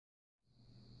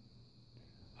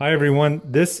Hi everyone,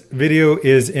 this video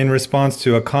is in response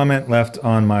to a comment left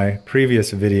on my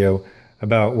previous video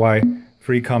about why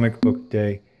Free Comic Book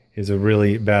Day is a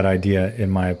really bad idea in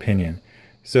my opinion.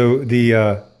 So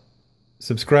the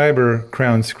subscriber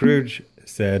Crown Scrooge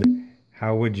said,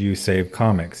 how would you save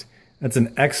comics? That's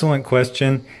an excellent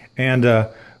question, and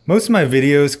most of my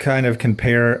videos kind of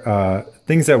compare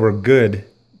things that were good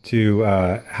to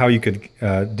how you could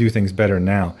do things better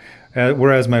now.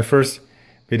 Whereas my first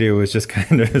video was just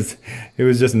it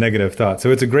was just negative thoughts.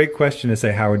 So it's a great question to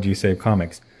say, how would you save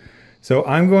comics? So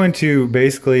I'm going to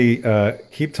basically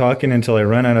keep talking until I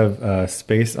run out of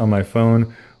space on my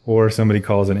phone or somebody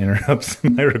calls and interrupts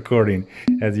my recording,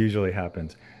 as usually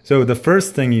happens. So the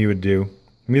first thing you would do,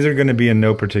 and these are going to be in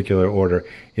no particular order,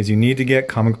 is you need to get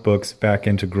comic books back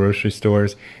into grocery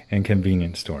stores and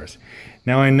convenience stores.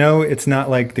 Now I know it's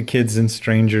not like the kids in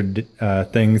Stranger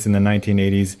Things in the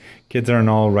 1980s. Kids aren't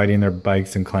all riding their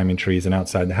bikes and climbing trees and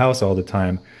outside the house all the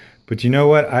time. But you know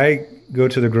what? I go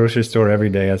to the grocery store every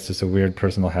day. That's just a weird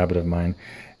personal habit of mine.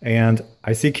 And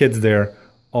I see kids there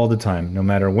all the time, no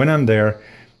matter when I'm there.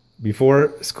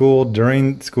 Before school,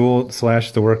 during school /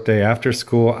 the workday, after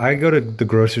school, I go to the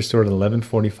grocery store at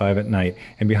 11:45 at night,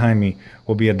 and behind me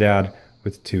will be a dad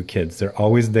with 2 kids. They're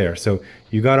always there. So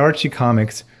you got Archie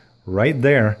comics right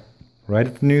there, right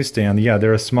at the newsstand. Yeah,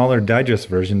 they're a smaller digest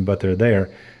version, but they're there.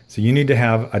 So you need to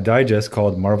have a digest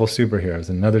called Marvel Superheroes,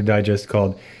 another digest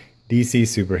called DC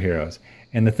Superheroes.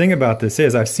 And the thing about this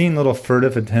is, I've seen little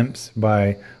furtive attempts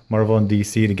by Marvel and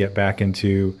DC to get back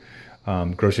into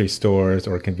grocery stores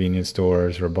or convenience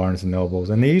stores or Barnes and Nobles,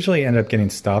 and they usually end up getting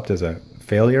stopped as a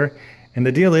failure. And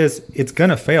the deal is, it's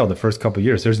gonna fail the first couple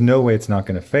years. There's no way it's not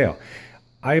gonna fail.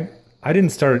 I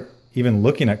didn't start even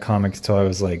looking at comics till I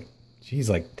was like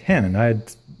 10, and I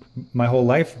had my whole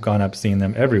life gone up seeing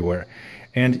them everywhere.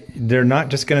 And they're not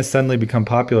just going to suddenly become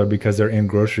popular because they're in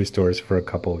grocery stores for a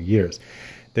couple of years.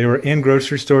 They were in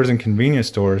grocery stores and convenience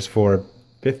stores for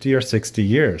 50 or 60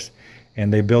 years,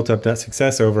 and they built up that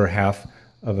success over half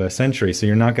of a century. So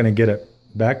you're not going to get it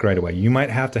back right away. You might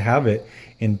have to have it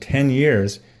in 10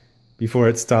 years before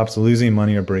it stops losing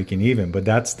money or breaking even. But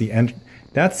that's the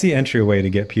entryway to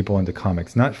get people into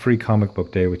comics, not Free Comic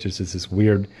Book Day, which is just this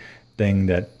weird thing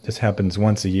that just happens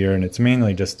once a year, and it's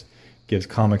mainly just gives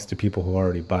comics to people who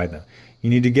already buy them. You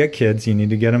need to get kids, you need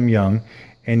to get them young,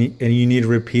 and you need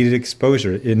repeated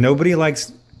exposure. Nobody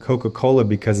likes Coca-Cola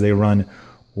because they run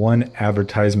one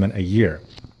advertisement a year.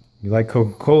 You like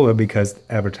Coca-Cola because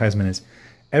advertisement is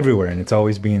everywhere, and it's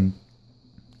always being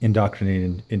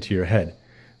indoctrinated into your head.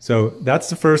 So that's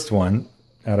the first one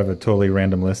out of a totally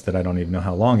random list that I don't even know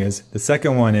how long is. The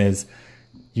second one is,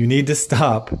 you need to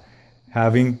stop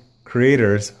having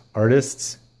creators,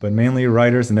 artists, but mainly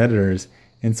writers and editors,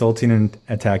 insulting and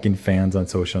attacking fans on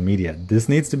social media. This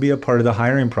needs to be a part of the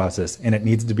hiring process, and it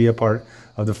needs to be a part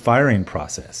of the firing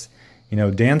process. You know,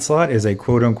 Dan Slott is a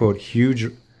quote-unquote huge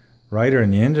writer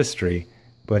in the industry,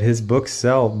 but his books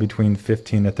sell between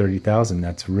 15 to 30,000.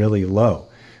 That's really low.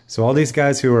 So all these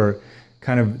guys who are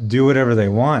kind of do whatever they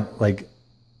want, like,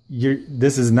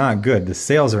 this is not good. The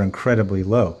sales are incredibly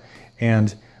low.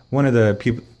 And one of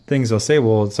the things they'll say,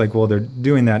 well, it's like, well, they're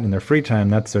doing that in their free time.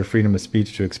 That's their freedom of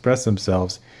speech to express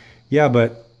themselves. Yeah,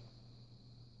 but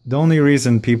the only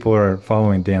reason people are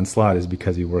following Dan Slott is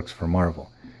because he works for Marvel.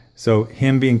 So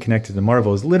him being connected to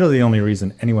Marvel is literally the only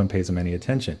reason anyone pays him any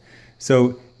attention.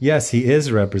 So yes, he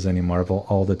is representing Marvel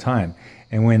all the time.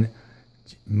 And when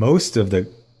most of the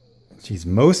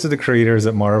creators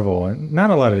at Marvel, and not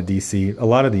a lot of DC, a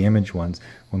lot of the Image ones,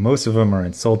 when most of them are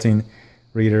insulting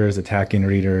readers, attacking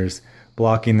readers,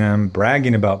 blocking them,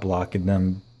 bragging about blocking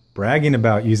them, bragging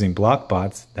about using block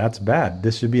bots, that's bad.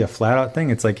 This should be a flat out thing.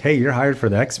 It's like, hey, you're hired for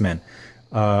the X-Men.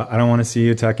 I don't want to see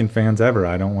you attacking fans ever.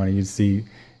 I don't want you to see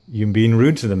you being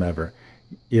rude to them ever.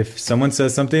 If someone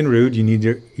says something rude, you need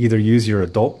to either use your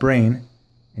adult brain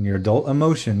and your adult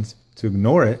emotions to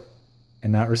ignore it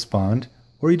and not respond,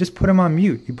 or you just put them on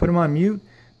mute. You put them on mute,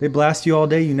 they blast you all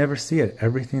day, you never see it.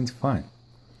 Everything's fine.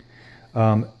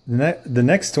 The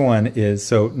next one is,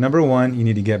 so number one, you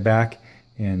need to get back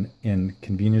in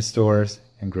convenience stores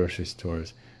and grocery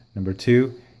stores. Number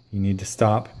two, you need to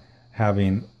stop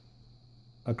having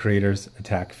creators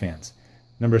attack fans.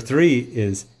 Number three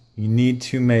is, you need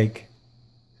to make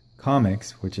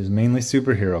comics, which is mainly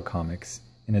superhero comics,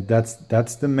 and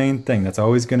that's the main thing. That's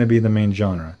always going to be the main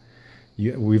genre.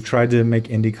 We've tried to make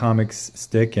indie comics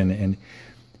stick, and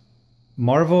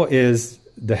Marvel is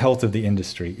the health of the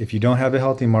industry. If you don't have a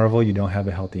healthy Marvel, you don't have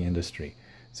a healthy industry.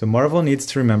 So Marvel needs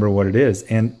to remember what it is,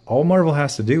 and all Marvel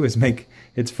has to do is make,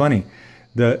 it's funny,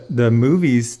 the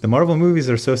Marvel movies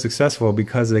are so successful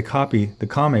because they copy the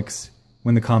comics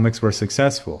when the comics were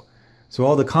successful. So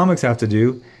all the comics have to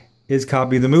do is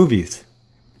copy the movies.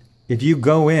 If you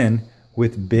go in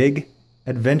with big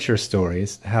adventure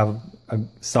stories, have a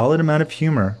solid amount of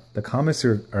humor, the comics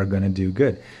are going to do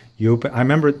good. I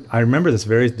remember this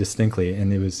very distinctly,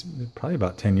 and it was probably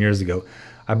about 10 years ago.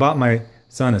 I bought my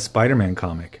son a Spider-Man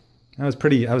comic. I was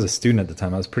a student at the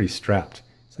time. I was pretty strapped.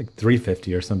 It's like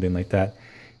 $3.50 or something like that.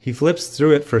 He flips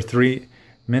through it for 3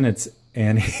 minutes,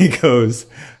 and he goes,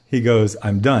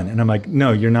 "I'm done." And I'm like,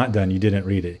 "No, you're not done. You didn't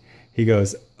read it." He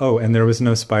goes, "Oh, and there was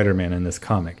no Spider-Man in this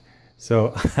comic."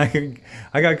 So I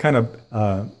got kind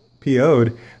of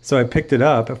PO'd, so I picked it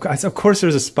up. Of course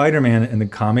there's a Spider-Man in the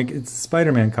comic. It's a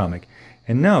Spider-Man comic.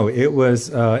 And no, it was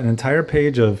an entire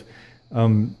page of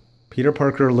Peter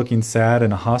Parker looking sad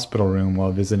in a hospital room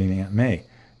while visiting Aunt May.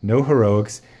 No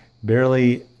heroics,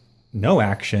 barely no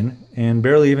action, and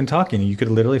barely even talking. You could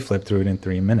literally flip through it in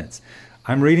 3 minutes.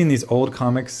 I'm reading these old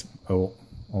comics,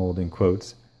 old in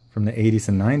quotes, from the 80s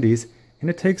and 90s, and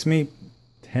it takes me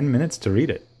 10 minutes to read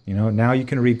it. You know, now you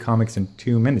can read comics in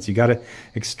 2 minutes. You got to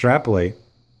extrapolate.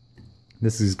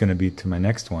 This is going to be to my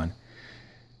next one.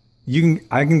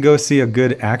 I can go see a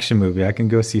good action movie. I can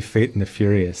go see Fate and the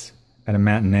Furious at a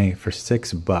matinee for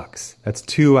 $6. That's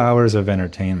 2 hours of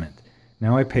entertainment.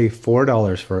 Now I pay $3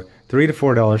 to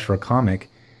 $4 for a comic,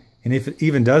 and if it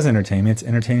even does entertain me, it's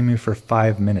entertaining me for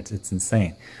 5 minutes. It's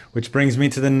insane. Which brings me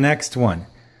to the next one.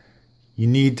 You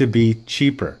need to be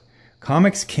cheaper.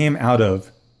 Comics came out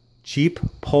of cheap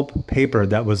pulp paper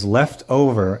that was left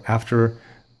over after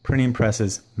printing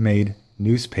presses made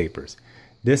newspapers.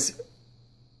 This,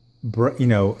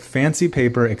 fancy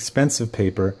paper, expensive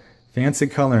paper, fancy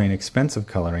coloring, expensive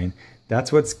coloring,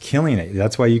 that's what's killing it.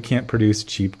 That's why you can't produce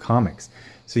cheap comics.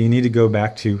 So you need to go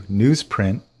back to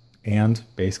newsprint and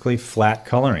basically flat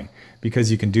coloring,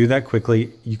 because you can do that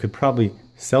quickly. You could probably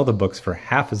sell the books for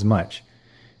half as much.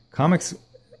 Comics,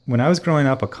 when I was growing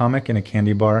up, a comic and a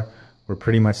candy bar were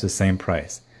pretty much the same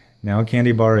price. Now a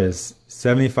candy bar is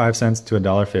 75 cents to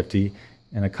 $1.50,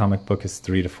 and a comic book is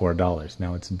 $3 to $4.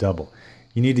 Now it's double.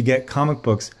 You need to get comic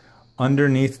books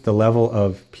underneath the level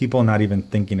of people not even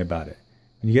thinking about it.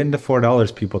 When you get into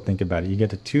 $4, people think about it. You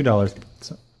get to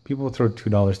 $2, people will throw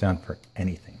 $2 down for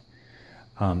anything.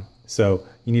 So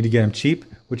you need to get them cheap,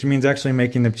 which means actually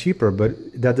making them cheaper, but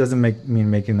that doesn't mean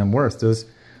making them worse. Those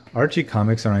Archie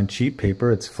comics are on cheap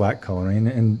paper, it's flat coloring,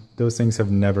 and those things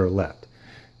have never left.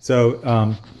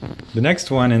 So the next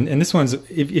one, and this one's,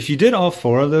 if you did all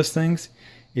four of those things,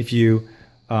 if you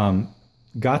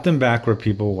got them back where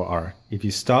people are, if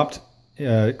you stopped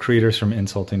creators from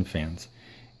insulting fans,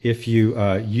 if you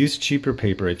used cheaper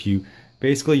paper, if you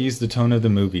basically used the tone of the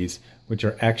movies, which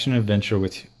are action adventure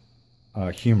with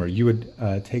humor, you would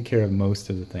take care of most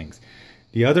of the things.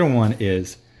 The other one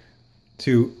is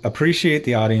to appreciate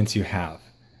the audience you have.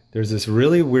 There's this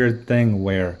really weird thing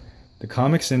where the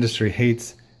comics industry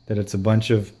hates that it's a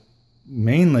bunch of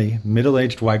mainly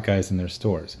middle-aged white guys in their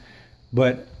stores.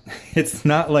 But it's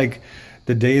not like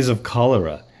the days of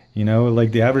cholera. You know,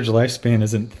 like the average lifespan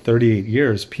isn't 38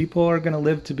 years. People are going to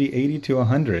live to be 80 to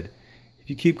 100. If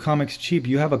you keep comics cheap,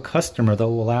 you have a customer that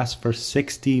will last for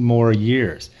 60 more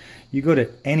years. You go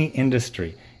to any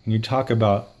industry and you talk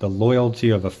about the loyalty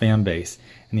of a fan base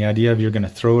and the idea of you're going to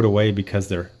throw it away because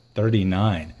they're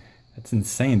 39. That's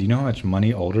insane. Do you know how much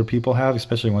money older people have,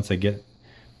 especially once they get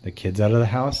the kids out of the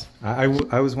house? I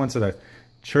was once at a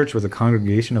church with a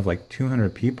congregation of like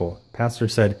 200 people. Pastor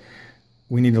said,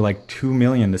 we need like 2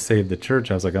 million to save the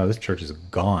church. I was like, oh, this church is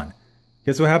gone.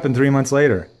 Guess what happened 3 months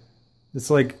later? It's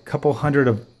like a couple hundred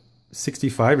of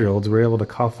 65-year-olds were able to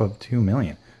cough up 2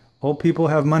 million. Old people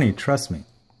have money, trust me.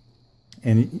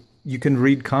 And you can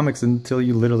read comics until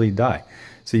you literally die.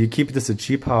 So you keep this a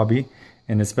cheap hobby,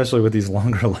 and especially with these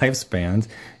longer lifespans,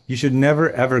 you should never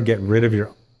ever get rid of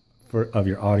your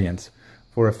audience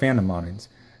for a fandom audience.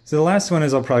 So the last one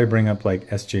is I'll probably bring up like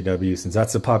SJW, since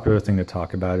that's a popular thing to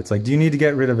talk about. It's like, do you need to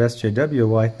get rid of SJW?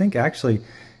 Well, I think actually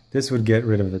this would get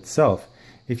rid of itself.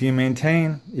 If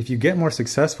you get more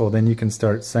successful, then you can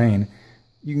start saying,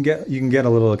 you can get a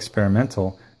little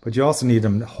experimental, but you also need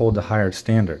them to hold to higher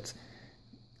standards.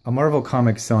 A Marvel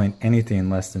comic selling anything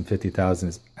less than 50,000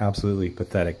 is absolutely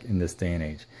pathetic in this day and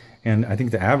age. And I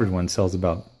think the average one sells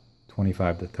about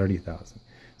 25 to 30,000.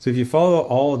 So if you follow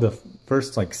all of the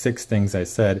first like 6 things I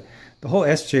said, the whole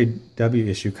SJW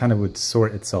issue kind of would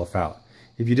sort itself out.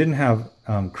 If you didn't have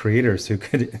creators who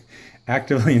could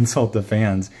actively insult the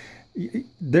fans,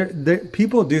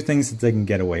 people do things that they can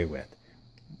get away with.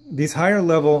 These higher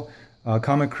level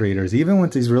comic creators, even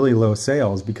with these really low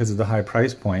sales because of the high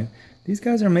price point, These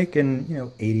guys are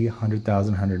making, 80,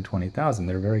 100,000, 120,000.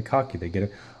 They're very cocky. They get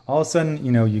it. All of a sudden,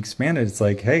 you expand it. It's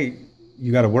like, hey,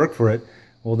 you got to work for it.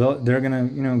 Well, they're going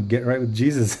to, get right with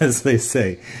Jesus, as they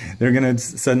say. They're going to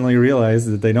suddenly realize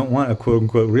that they don't want a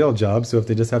quote-unquote real job, so if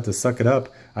they just have to suck it up,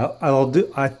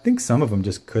 I think some of them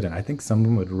just couldn't. I think some of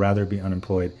them would rather be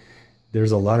unemployed.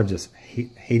 There's a lot of just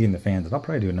hating the fans, and I'll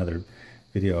probably do another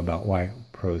video about why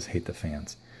pros hate the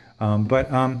fans.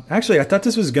 Actually, I thought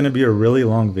this was going to be a really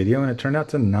long video, and it turned out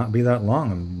to not be that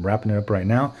long. I'm wrapping it up right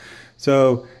now.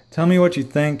 So tell me what you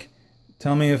think.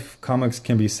 Tell me if comics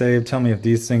can be saved. Tell me if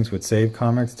these things would save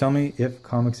comics. Tell me if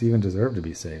comics even deserve to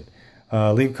be saved.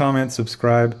 Leave comments,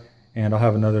 subscribe, and I'll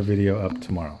have another video up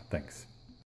tomorrow. Thanks.